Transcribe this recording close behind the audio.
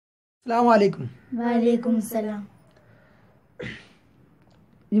Assalamu alaikum. Wa alaikum salam.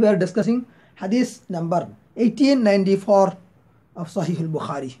 We were discussing Hadith number 1894 of Sahih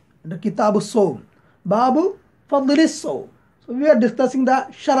Al-Bukhari under Kitab Al-Sawm, Babu Fath'hul Bari. So we were discussing the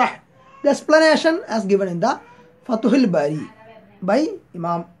Sharh, the explanation as given in the Fath'hul Bari by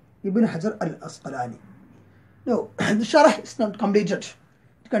Imam Ibn Hajar Al-Asqalani. No, the Sharh is not completed.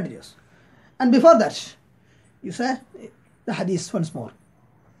 It continues. And before that, you say the Hadith once more.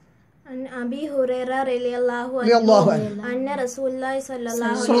 عن أبي هريرة رضي الله عنه أن رسول الله صلى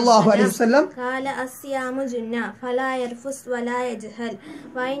الله عليه وسلم قال الصيام جنة فلا يرفث ولا يجهل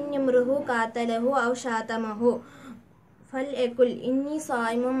وإن امرؤ قاتله أو شاتمه فليقل إني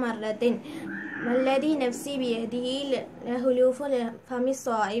صائم مرة والذي نفسي بيده لخلوف فم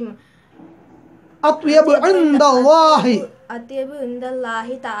الصائم أطيب عند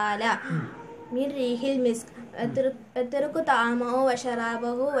الله تعالى من ريح المسك أترك طعامه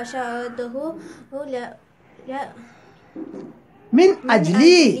وشرابه وشهوته من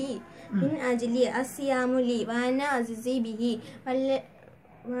أجلي الصيام لي وأنا أجزي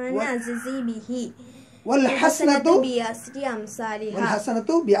به والحسنة بعشر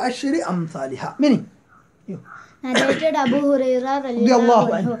بعشر أمثالها. Meaning, Narrated Abu Huraira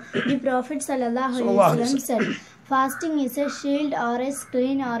Radiallahu anhu. The Prophet sallallahu alaihi wasallam said, fasting is a shield or a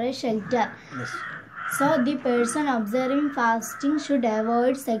screen or a shelter. yes. So the person observing fasting should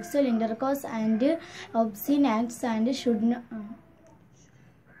avoid sexual intercourse and obscene acts and should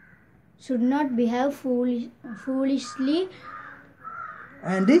not behave foolishly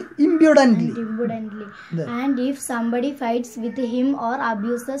and impudently. Then. And if somebody fights with him or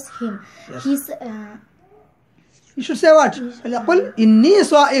abuses him, Yes. You should say what? فليقل إني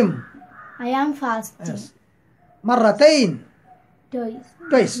صائم. I am fasting. Yes. مرتين.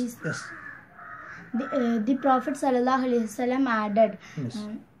 Twice. Yes. The Prophet sallallahu alaihi wasallam added, Yes.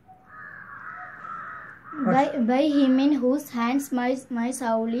 by him in whose hands my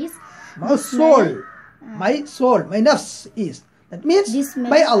soul is, My soul, my nafs is. That means This smell-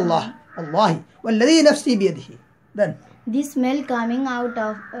 by Allah, Allahi, والذي نفسي بيده. Then, the smell coming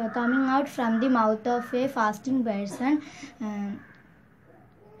out from the mouth of a fasting person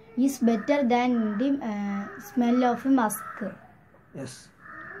is better than the smell of a musk. yes.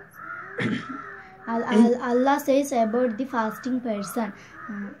 Allah says about the fasting person,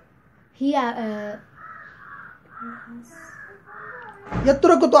 he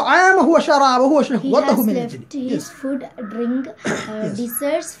يترك طعامه وشرابه he وشهوته has من left أجلي. his food, drink,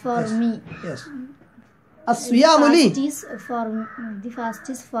 desserts for me. Yes. الصيام لي. The fast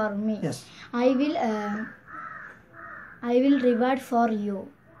is for me. Yes. I will reward for you.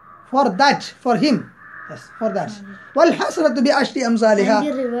 For that, for him. Yes, for that. والحسنة بعشر And أمثالها.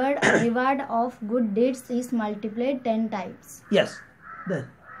 the reward of good deeds is multiplied 10 times. Yes. Then,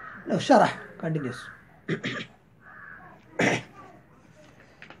 now شرح continues.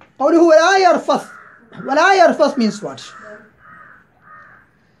 قوله ولا يرفث. ولا يرفث means what?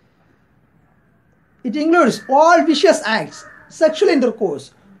 It includes all vicious acts, sexual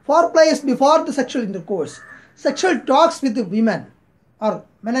intercourse, foreplay is before the sexual intercourse, sexual talks with the women, or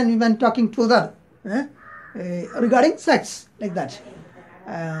men and women talking together regarding sex, like that.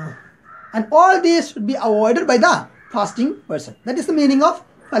 And all these should be avoided by the fasting person. That is the meaning of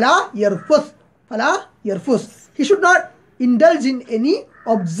فَلَا يَرْفُث. فَلَا يَرْفُث. He should not indulge in any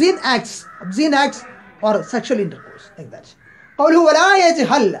obscene acts or sexual intercourse, like that. قوله ولا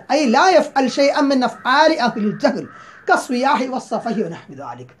يجهل أي لا يفعل شيئا من أفعال أهل الجهل كالصياح والصفه ونحو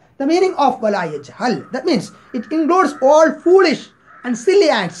ذلك. The meaning of ولا يجهل, that means it includes all foolish and silly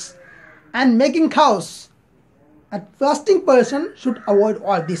acts and making cows. A fasting person should avoid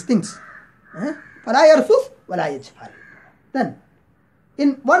all these things. فلا يرفث ولا يجهل. Then,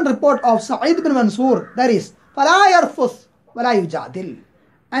 in one report of Sa'id bin Mansur, there is فلا يرفث ولا يجادل,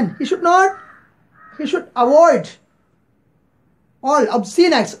 and he should avoid all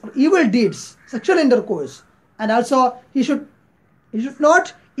obscene acts or evil deeds, sexual intercourse, and also he should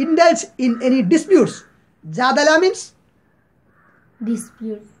not indulge in any disputes. Jadala means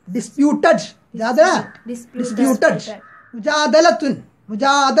disputed. Jadala disputed. Mujadalatun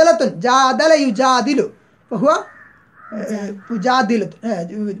jadala yujadilu فهو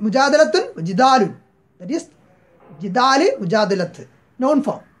mujadalatun jidalun, that is jidali mujadalat, noun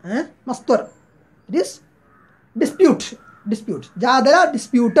form, mastar, it is dispute. Jadala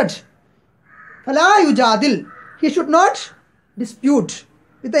disputed. Fala yujadil, he should not dispute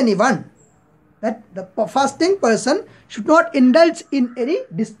with anyone. That the fasting person should not indulge in any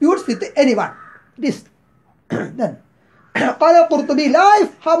disputes with anyone. This. Then قال القرطبي لا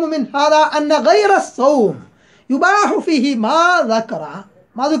يفهم من هذا أن غير الصوم يباح فيه ما ذكر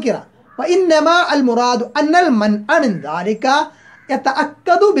ما ذكر وإنما المراد أن المنع من ذلك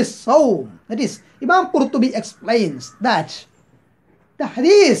يتأكد بالصوم. That is, Imam Qurtubi explains that the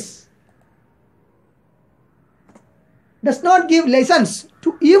hadith does not give license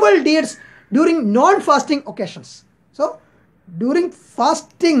to evil deeds during non-fasting occasions. So, during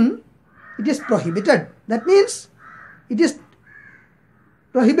fasting, it is prohibited. That means, it is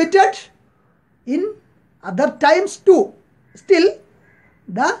prohibited in other times too. Still,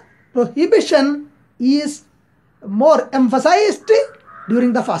 the prohibition is more emphasized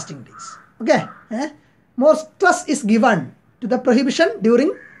during the fasting days. Okay, more stress is given to the prohibition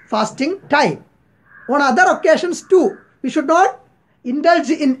during fasting time. On other occasions too, we should not indulge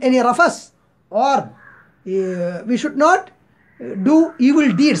in any rafath, or we should not do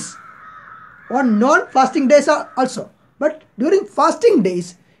evil deeds on non-fasting days also. But during fasting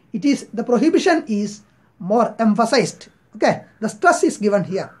days, it is the prohibition is more emphasized. Okay, the stress is given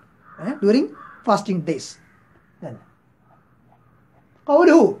here during fasting days. Then,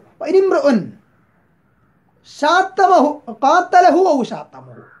 قوله وإن امرؤ شاتمه قاتله أو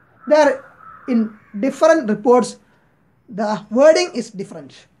شاتمه. There in different reports, the wording is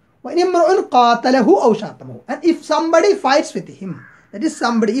different. وإن امرؤ قاتله أو شاتمه. And if somebody fights with him, that is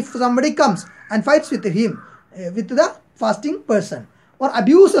somebody, if somebody comes and fights with him, with the fasting person, or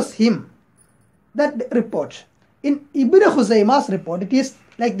abuses him, that report. In Ibn Khuzayma's report, it is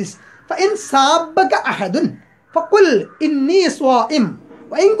like this. فَإِنْ سَابَّكَ أَحَدٌ فَقُلْ إِنِّي صَائِمٌ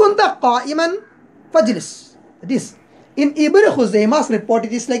وَإِنْ كُنْتَ قَائِمًا فَاجْلِسْ. That is, in Ibn Khuzayma's report,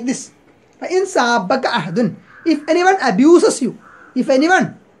 it is like this. فَإِنْ سَابَّكَ أَحَدٌ. If anyone abuses you, if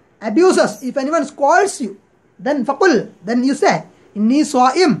anyone scolds you, then فَقُلْ, then you say, إِنِّي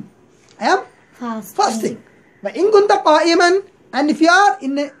صَائِمٌ, I am fasting. وَإِنْ كُنْتَ قَائِمًا. And if you are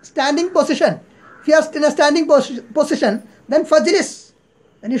in a standing position, then fajris,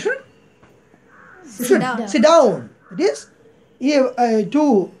 then you should sit down. It is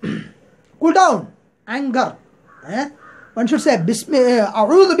to cool down anger. One should say,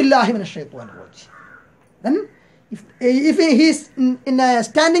 A'udhu billahi minash shaitanir rajim. Then, if he is in a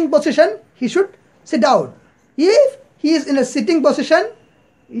standing position, he should sit down. If he is in a sitting position,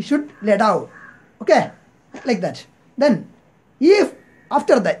 he should lay down. Okay, like that. Then, if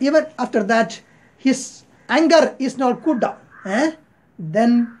even after that, his anger is not cooled down,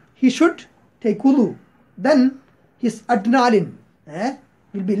 then he should take wudu. Then his adrenaline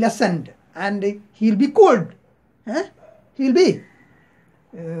will be lessened and he will be cooled. He will be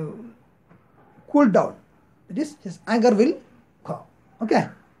cooled down. That is, his anger will go. Okay,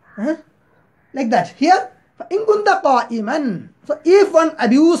 like that. Here, in kunta qa'iman. So if one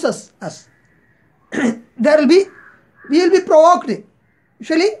abuses us, we will be provoked.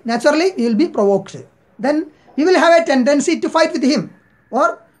 Usually, naturally, we will be provoked. Then we will have a tendency to fight with him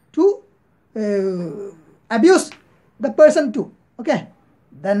or to abuse the person too. Okay,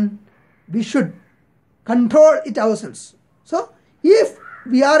 then we should control it ourselves. So, if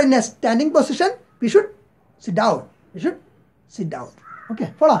we are in a standing position, we should sit down.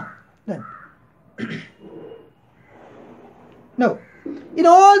 Okay, follow. Then, now, in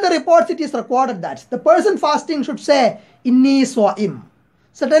all the reports, it is recorded that the person fasting should say, Inni swa'im.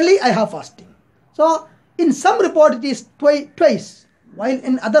 Certainly, I have fasting. So, in some report, it is twice, while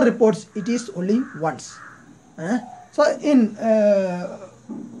in other reports, it is only once. So, in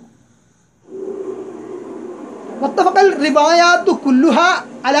واتفق الروايات كلها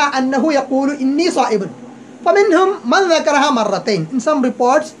على أنه يقول إني صائم فمنهم من ذكرها مرتين. In some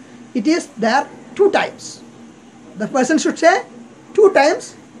reports, it is there 2 times. The person should say 2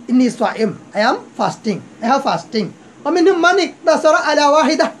 times, إني صائم, I am fasting, I have fasting. ومنهم من اقتصر على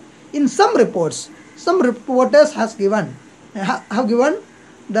واحدة. In some reports, some reporters have given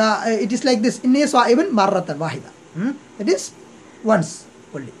the it is like this, إني صائم مرة واحدة. It is once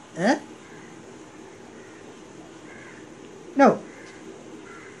only. Now,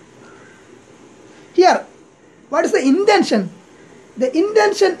 here, what is the intention? The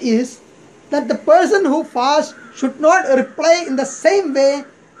intention is that the person who fasts should not reply in the same way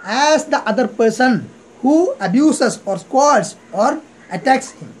as the other person who abuses or scolds or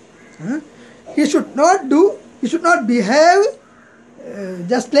attacks him. He should not behave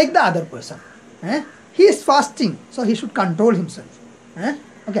just like the other person. He is fasting, so he should control himself.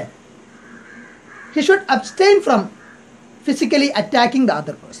 Okay. He should abstain from physically attacking the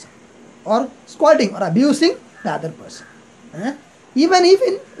other person or scolding or abusing the other person, even if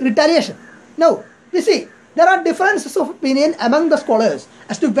in retaliation. Now, we see there are differences of opinion among the scholars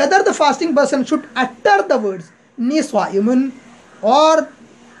as to whether the fasting person should utter the words Ni Swaimun or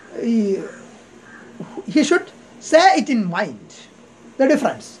he should say it in mind. the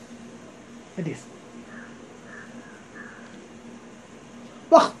difference. It is.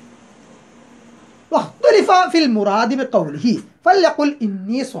 واختلف في المراد بقوله فليقل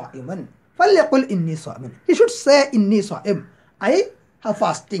إني صائم. فليقل إني صائم. He should say إني صائم. I have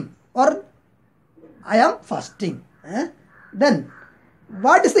fasting or I am fasting. Then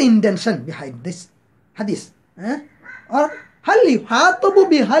what is the intention behind this hadith? Or هل يخاطب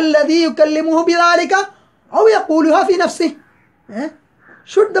بها الذي يكلمه بذلك أو يقولها في نفسه?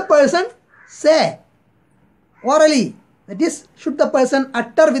 Should the person say orally, that is, should the person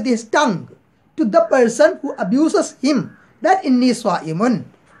utter with his tongue to the person who abuses him that inni swa'imun,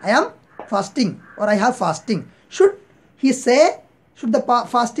 I am fasting or I have fasting? Should he say, should the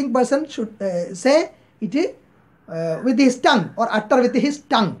fasting person should say it with his tongue or utter with his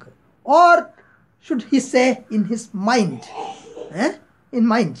tongue, or should he say in his mind? In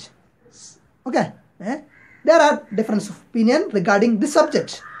mind. Okay. There are difference of opinion regarding this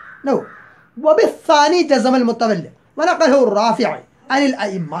subject. Now, وبالثاني جزم المتولي ونقله الرافعي عن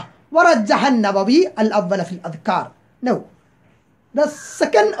الأئمة ورجح النووي الأول في الأذكار. Now, the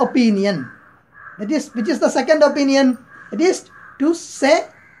second opinion, that is, which is the second opinion? It is to say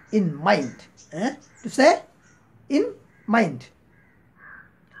in mind. To say in mind.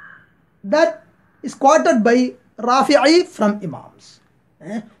 That is quoted by Rafi'i from Imams.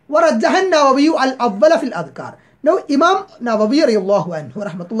 ورجح النووي الأول في الأذكار. Now, Imam Nawawi رضي الله عنه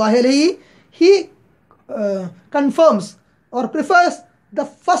رحمة الله عليه, he confirms or prefers the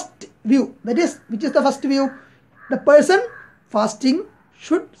first view. That is, which is the first view? The person fasting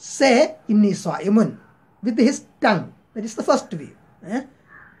should say inni sa'imun with his tongue. That is the first view.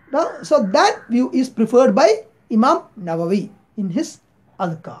 So that view is preferred by Imam Nawawi in his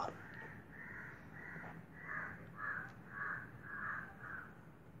Adhkar.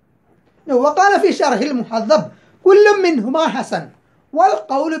 Now, وقال في شرح المهذب كل منهما حسن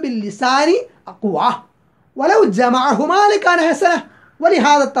والقول باللسان أقوى ولو جمعهما لكان حسنة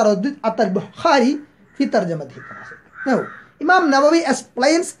ولهذا التردد أتى البخاري في ترجمته. Now, Imam Nawawi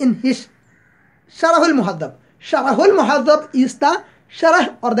explains in his شرح المهذب. شرح المهذب is the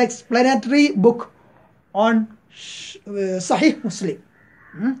sharh or the explanatory book on Sahih Muslim.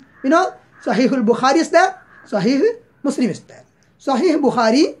 You know, Sahih Al-Bukhari is there, Sahih Muslim is there. Sahih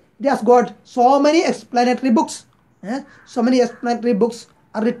Bukhari, it has got so many explanatory books. So many explanatory books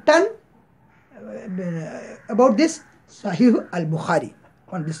are written about this Sahih Al-Bukhari.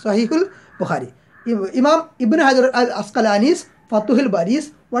 On this Sahih Al-Bukhari, Imam Ibn Hajar Al-Asqalani's Fath'hul Bari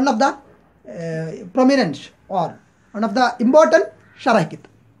is one of the prominent or one of the important sharh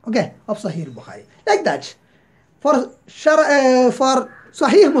kitab, okay, of Sahih Al-Bukhari. Like that, for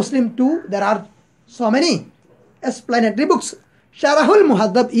Sahih Muslim too, there are so many explanatory books. Sharahul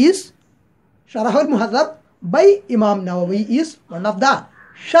Muhaddab is, Sharahul Muhaddab by Imam Nawawi is one of the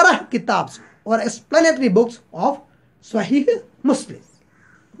sharh kitabs or explanatory books of Sahih Muslim.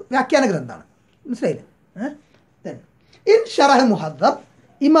 Vyakyana Grandhana. Then, in Sharah Muhaddab,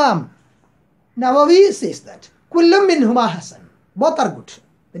 Imam Nawawi says that Kullum minhuma hasan, both are good.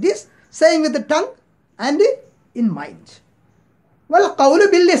 That is, saying with the tongue and in mind. Well, qawlu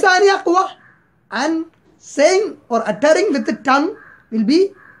bil lisani aqwa, and saying or uttering with the tongue will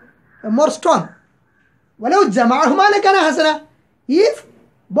be more strong. Walau jama'ahuma lakana hasana, if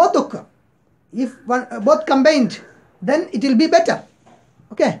both occur, if both combined, then it will be better.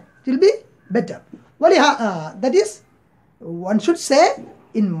 Okay, it will be better. That is, one should say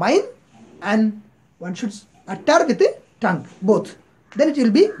in mind and one should utter with the tongue, both. Then it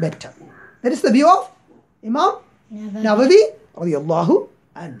will be better. That is the view of Imam Nawawi radiyallahu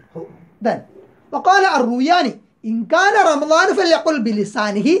anhu. Then, وقال الروياني إن كان رمضان فليقل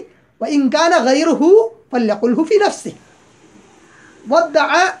بلسانه وإن كان غيره فليقله في نفسه.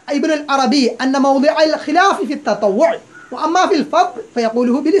 وادعى ابن العربي أن موضع الخلاف في التطوع وأما في الفضل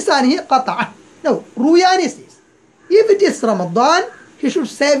فيقوله بلسانه قطعه. Now, Ruyani says, if it is Ramadan, he should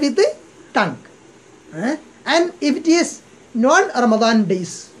say with the tongue. And if it is non-Ramadan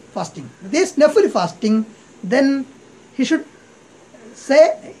days fasting, this nafil fasting, then he should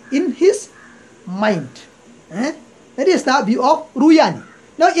say in his mind. That is the view of Ruyani.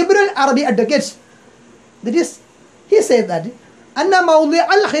 Now, Ibn al-Arabi advocates, that is, he says that أن موضع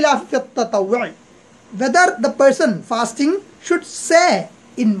الخلاف في التطوع, whether the person fasting should say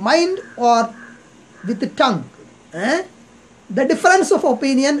in mind or with the tongue. The difference of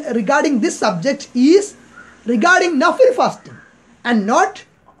opinion regarding this subject is regarding nafil fasting and not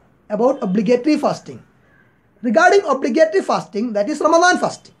about obligatory fasting. Regarding obligatory fasting, that is Ramadan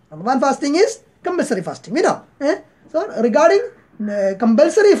fasting. Ramadan fasting is compulsory fasting, we know. So regarding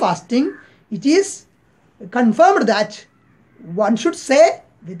compulsory fasting, it is confirmed that one should say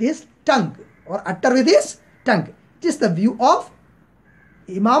with his tongue or utter with his tongue. It is the view of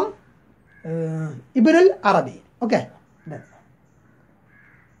Imam Ibn al-Arabi. Okay. Then.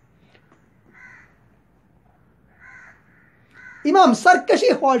 Imam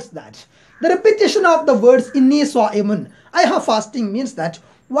Sarkashi holds that the repetition of the words inni sa'imun, I have fasting, means that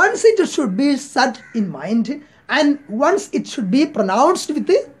once it should be said in mind and once it should be pronounced with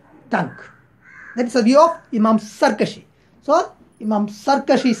the tongue. That is the view of Imam Sarkashi. So Imam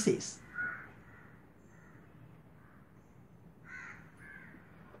Sarkashi says,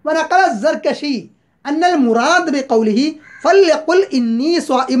 ونقل الزركشي أن المراد بقوله فليقل إني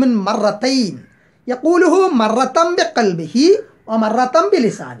صائم مرتين يقوله مرة بقلبه ومرة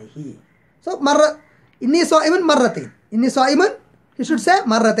بلسانه. So إني صائم مرتين, إني صائم, he should say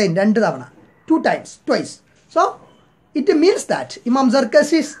مرتين, two times, twice. So it means that Imam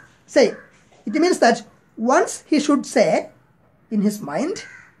Zarkashi say, it means that once he should say in his mind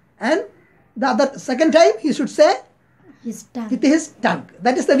and the other second time he should say his tongue. With his tongue.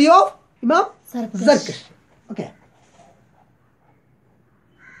 That is the view of Imam Zarkashi. Okay.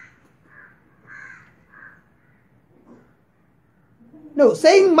 No,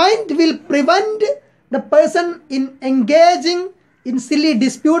 saying mind will prevent the person in engaging in silly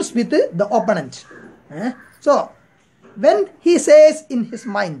disputes with the opponent. So, when he says in his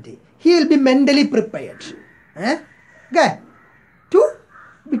mind, he will be mentally prepared. Okay. To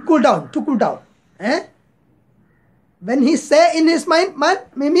cool down. When he say in his mind,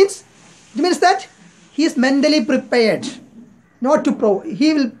 it means that he is mentally prepared not to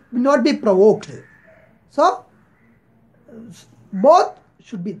he will not be provoked. So both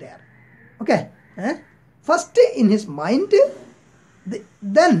should be there. Okay. First in his mind,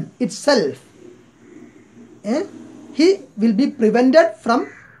 then itself he will be prevented from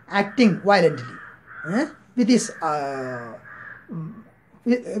acting violently with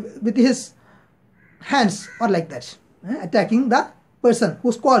his hands or like that. Attacking the person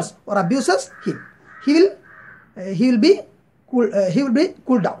who scolds or abuses him. He will be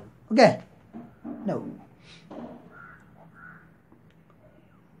cooled down. Okay. Now,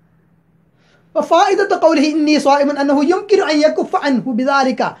 وفائدة قوله إني صائم أنه يمكن أن يكف عنه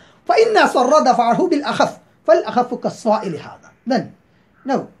بذلك فإن صر دفعه بالأخف فالأخف كالصائل هذا. Then,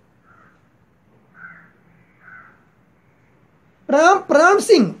 now,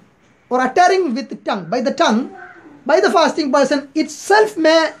 pronouncing or uttering with the tongue, by the fasting person itself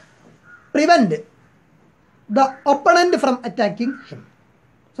may prevent the opponent from attacking him.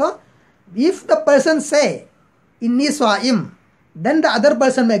 So, if the person say, Inni Swa'im, then the other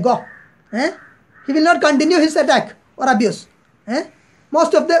person may go. He will not continue his attack or abuse.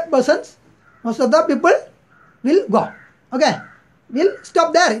 Most of the people will go. Okay, will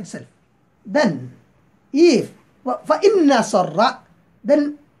stop there itself. Then, if فَإِنَّ صَرَّ,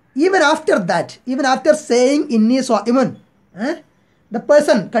 then even after that, even after saying inni sa'imun, the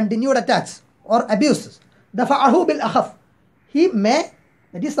person continued attacks or abuses, dafa'ahu bil akhaf, he may,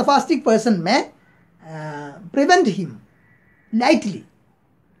 that is the fasting person may prevent him lightly,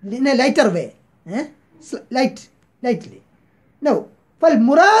 in a lighter way, lightly. Now,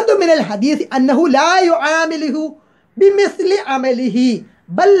 فالمراد من الحديث أنه لا يعامله بمثل عمله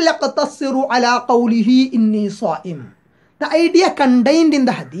بل يقتصر على قوله إني صائم. The idea contained in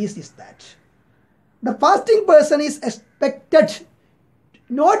the hadith is that the fasting person is expected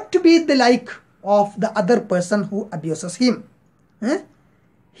not to be the like of the other person who abuses him.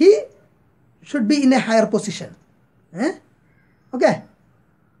 He should be in a higher position. Okay.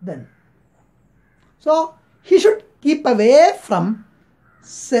 Then, so he should keep away from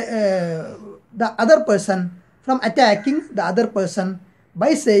the other person, from attacking the other person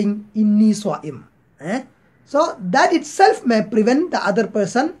by saying inni swa'im. So that itself may prevent the other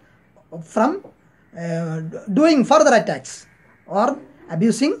person from doing further attacks or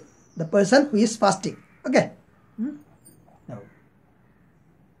abusing the person who is fasting. Okay.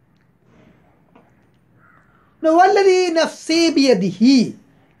 Now, وَالَّذِي نَفْسِي بِيَدِهِ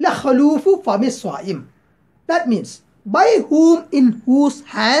لَخَلُوفُ فَمِ الصَّائِمِ. That means, by whom, in whose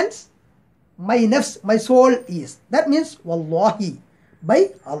hands my nafs, my soul is. That means, wallahi, by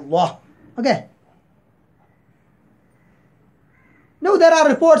Allah. Okay. Now there are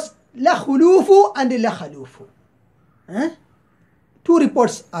reports, la khulufu and la khalufu. Two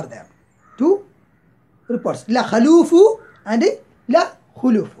reports are there. Two reports, la khalufu and la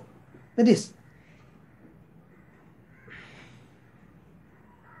khulufu. That is,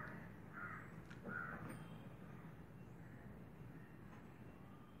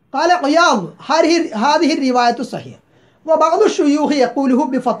 قال قياض هذه الرواية صحيح وبعض الشيوخ يقوله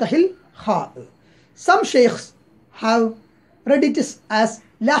بفتح الخاء. Some sheikhs have read it as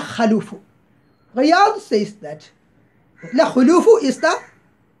la khalufu. Riyadh says that la khulufu is the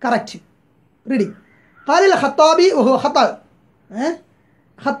correct reading. قال الخطابي وهو خطأ.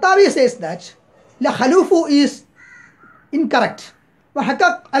 Khattabi says that la khalufu is incorrect.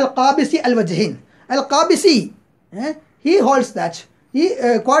 وحقق القابسي الوجهين. Al-Qabisi, he holds that, he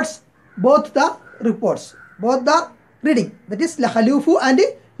quotes both the reports, both the reading, that is la khalufu and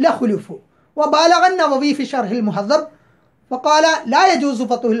la khulufu. وبالغ النووي في شرح المهذب فقال لا يجوز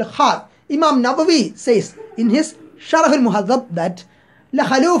فتح الخاء. Imam Nawawi says in his Sharh al-Muhadhab that la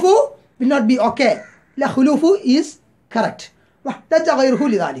khalufu will not be okay. La khulufu is correct. واحتج غيره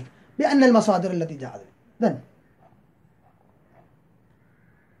لذلك بأن المصادر التي جاءت. Then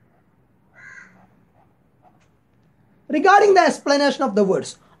regarding the explanation of the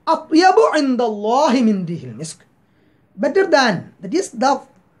words أطيب عند الله من ريح المسك, better than, that is the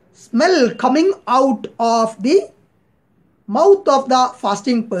smell coming out of the mouth of the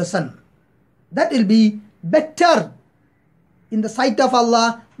fasting person, that will be better in the sight of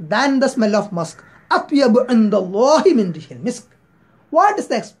Allah than the smell of musk. أطيب عند الله من ريح المسك. What is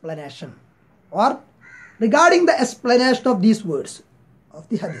the explanation? Or regarding the explanation of these words of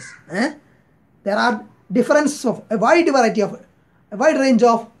the hadith, there are difference of a wide range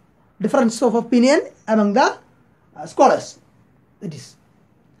of difference of opinion among the scholars. That is,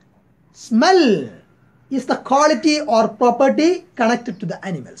 smell is the quality or property connected to the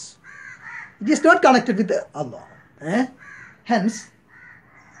animals. It is not connected with Allah. Hence,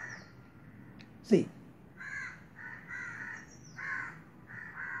 see,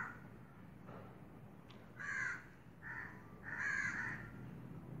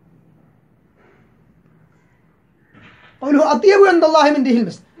 قوله أطيب عند الله من ريح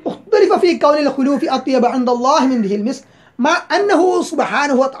المسك اختلف في كون الخلوف أطيب عند الله من ريح المسك مع أنه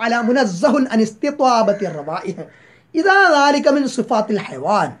سبحانه وتعالى منزه عن استطابة الروائح إذا ذلك من صفات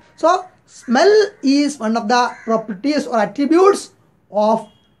الحيوان. So smell is one of the properties or attributes of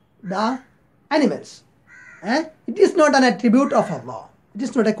the animals. It is not an attribute of Allah. It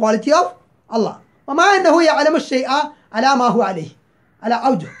is not a quality of Allah. ومع أنه يعلم الشيء على ما هو عليه على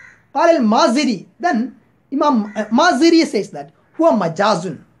أوجه. قال المازري, then Imam Maziri says that huwa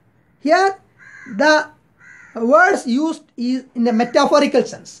majazun. Here the words used is in a metaphorical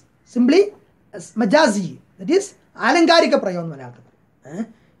sense, simply as majazi, that is alangarika prayon.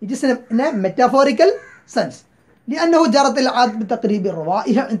 It is in a metaphorical sense. لأنه جرت العادة بتقريب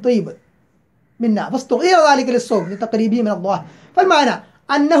الروائح عن طيب منا فاستغير ذلك للصوم لتقريبه من الله. فالمعنى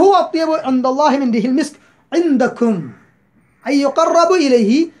أنه أطيب عند الله من ريح المسك عندكم, أي يقرب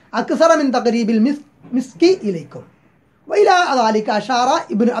إليه أكثر من تقريب المسك إليكم. وإلى ذلك أشار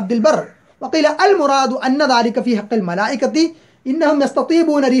ابن عبد البر. وقيل المراد أن ذلك في حق الملائكة إنهم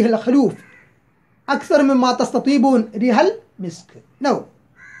يستطيبون ريح الخلوف أكثر مما تستطيبون ريح المسك. No.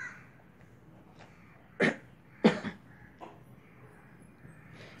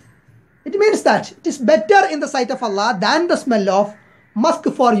 It means that it is better in the sight of Allah than the smell of musk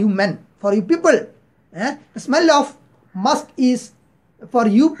for you men, for you people. The smell of musk is for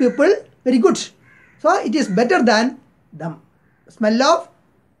you people very good. So it is better than the smell of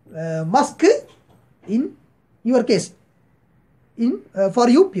musk in your case, for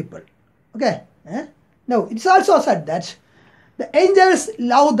you people. Okay. Now it is also said that the angels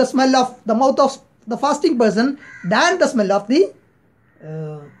love the smell of the mouth of the fasting person than the smell of the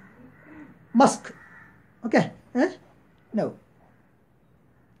musk. Okay. Now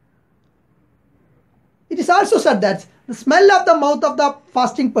it is also said that the smell of the mouth of the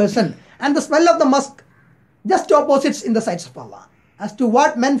fasting person and the smell of the musk just opposites in the sights of Allah as to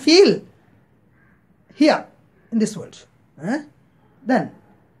what men feel here in this world. Then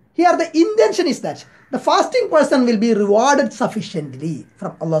here the intention is that the fasting person will be rewarded sufficiently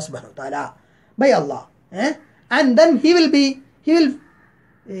from Allah subhanahu wa ta'ala by Allah, and then he will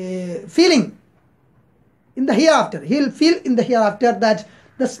feeling in the hereafter, he will feel in the hereafter that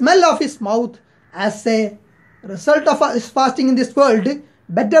the smell of his mouth as a result of his fasting in this world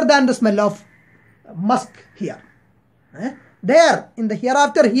better than the smell of musk here. There in the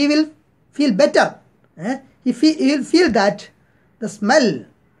hereafter he will feel better. He will feel that the smell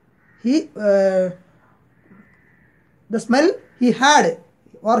he had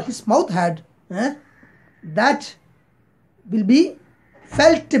or his mouth had, that will be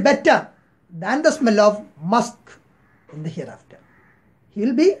felt better than the smell of musk in the hereafter. He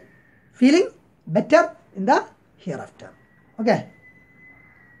will be feeling better in the hereafter. Okay.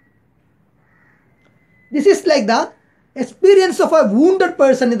 This is like the experience of a wounded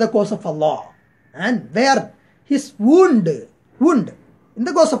person in the cause of Allah, and where his wound in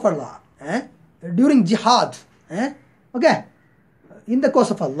the cause of Allah during jihad. Okay. in the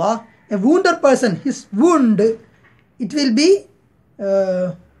cause of Allah, a wounded person, his wound, it will be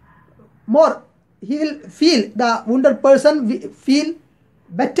more, he will feel, the wounded person will feel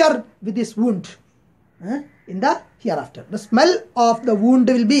better with his wound in the hereafter. The smell of the wound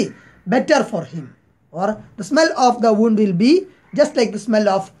will be better for him, or the smell of the wound will be just like the smell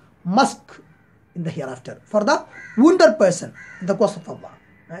of musk in the hereafter for the wounded person in the cause of Allah.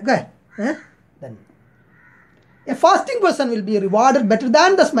 Okay. Then a fasting person will be rewarded better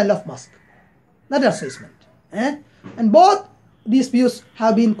than the smell of musk. That is assessment. And both these views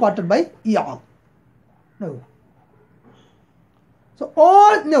have been quoted by Iyal. No. So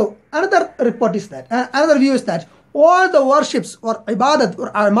another report is that, another view is that all the worships or ibadat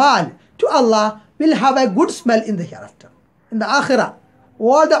or amal to Allah will have a good smell in the hereafter. In the akhirah,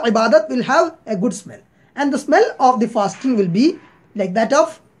 all the ibadat will have a good smell. And the smell of the fasting will be like that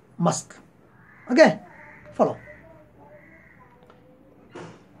of musk. Okay, follow.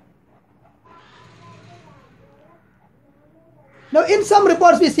 Now in some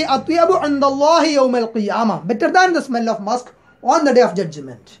reports we see atyabu indallahi yawm al-qiyamah, better than the smell of musk on the day of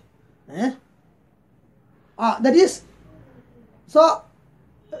judgment. That is, so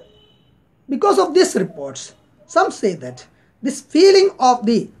because of these reports, some say that this feeling of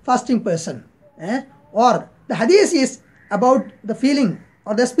the fasting person or the hadith is about the feeling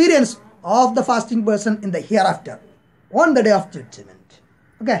or the experience of the fasting person in the hereafter on the day of judgment.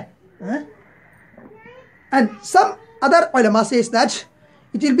 Okay. And some other ulama says that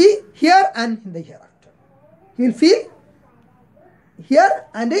it will be here and in the hereafter. He will feel here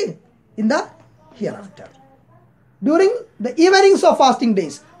and in the hereafter. During the evenings of fasting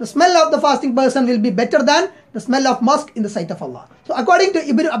days, the smell of the fasting person will be better than the smell of musk in the sight of Allah. So according to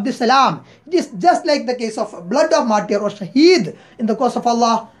Ibn Abdul Salam, it is just like the case of blood of martyr or shaheed in the cause of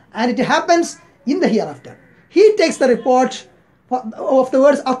Allah, and it happens in the hereafter. He takes the report of the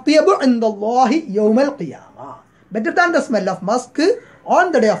words atyabu indallahi yawm al-qiyamah, better than the smell of musk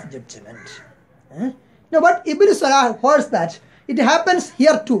on the day of judgment. Now, but Ibn Salah holds that it happens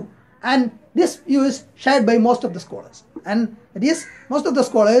here too, and this view is shared by most of the scholars, and that is, most of the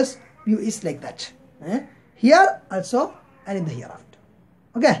scholars' view is like that. Here also and in the hereafter.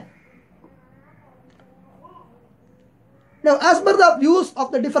 Okay. Now, as per the views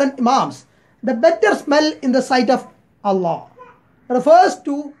of the different imams, the better smell in the sight of Allah refers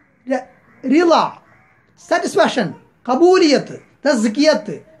to the rila, satisfaction, kabuliyat,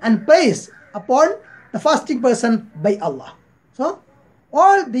 tazkiyat, and praise upon the fasting person by Allah. So,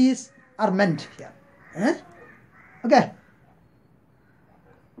 all these are meant here. Okay.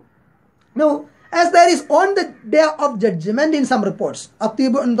 Now, as there is on the day of judgment in some reports,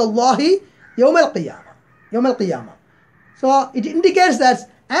 atyabu indallahi yawm al-qiyamah, yawm al-qiyamah. So, it indicates that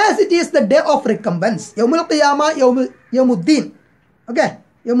as it is the day of recompense, yawm al-qiyamah, yawmuddin. Okay,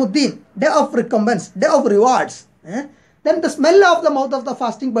 yawmuddin, day of recompense, day of rewards. Then the smell of the mouth of the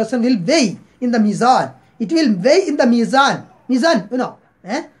fasting person will weigh in the mizan. It will weigh in the mizan. Mizan, you know.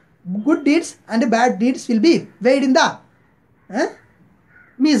 Good deeds and bad deeds will be weighed in the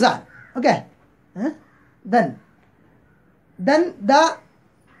mizan. Okay. Then the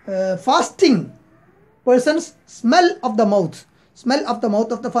fasting person's smell of the mouth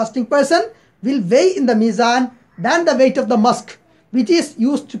of the fasting person will weigh in the mizan than the weight of the musk, which is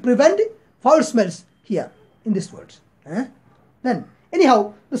used to prevent foul smells here in this words. Then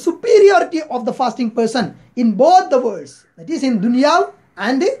anyhow, the superiority of the fasting person in both the worlds, that is in dunya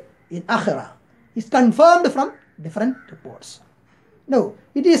and in akhirah, is confirmed from different reports. Now,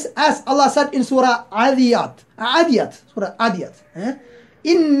 it is as Allah said in Surah Surah Adiyat.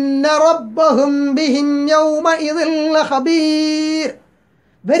 Inna rabbahum bihim yawma idhil khabir.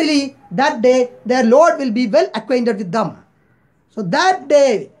 Verily, that day their Lord will be well acquainted with them. So that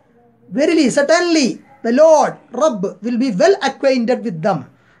day, verily, certainly, the Lord, Rabb, will be well acquainted with them.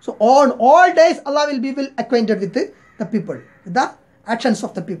 So on all days, Allah will be well acquainted with the people, with the actions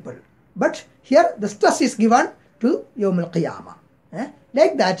of the people. But here, the stress is given to Yawm al-Qiyamah.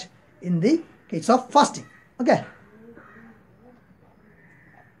 Like that in the case of fasting. Okay.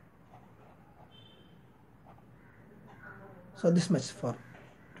 So this much for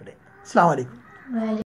today. Assalamu alaikum.